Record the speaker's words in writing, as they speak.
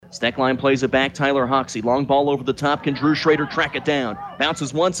Steckline plays it back. Tyler Hoxie. Long ball over the top. Can Drew Schrader track it down?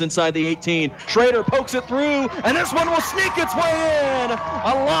 Bounces once inside the 18. Schrader pokes it through, and this one will sneak its way in.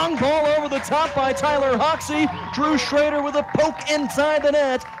 A long ball over the top by Tyler Hoxie. Drew Schrader with a poke inside the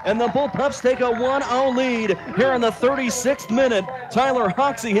net, and the Bullpups take a 1-0 lead here in the 36th minute. Tyler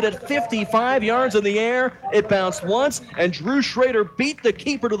Hoxie hit it 55 yards in the air. It bounced once, and Drew Schrader beat the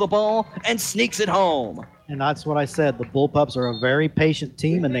keeper to the ball and sneaks it home. And that's what I said. The Bullpups are a very patient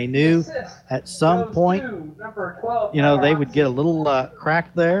team, and they knew at some point, they would get a little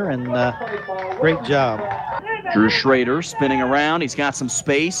crack there, and great job. Drew Schrader spinning around. He's got some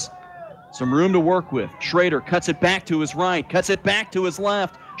space, some room to work with. Schrader cuts it back to his right, cuts it back to his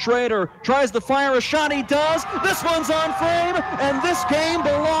left. Schrader tries to fire a shot. He does. This one's on frame, and this game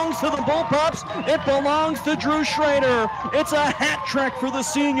belongs to the Bullpups. It belongs to Drew Schrader. It's a hat trick for the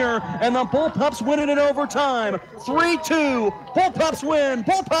senior, and the Bullpups win it in overtime. 3-2. Bullpups win.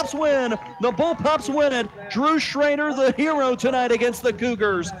 Bullpups win. The Bullpups win it. Drew Schrader, the hero tonight against the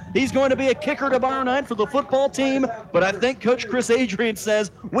Cougars. He's going to be a kicker tomorrow night for the football team, but I think Coach Chris Adrian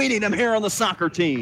says we need him here on the soccer team.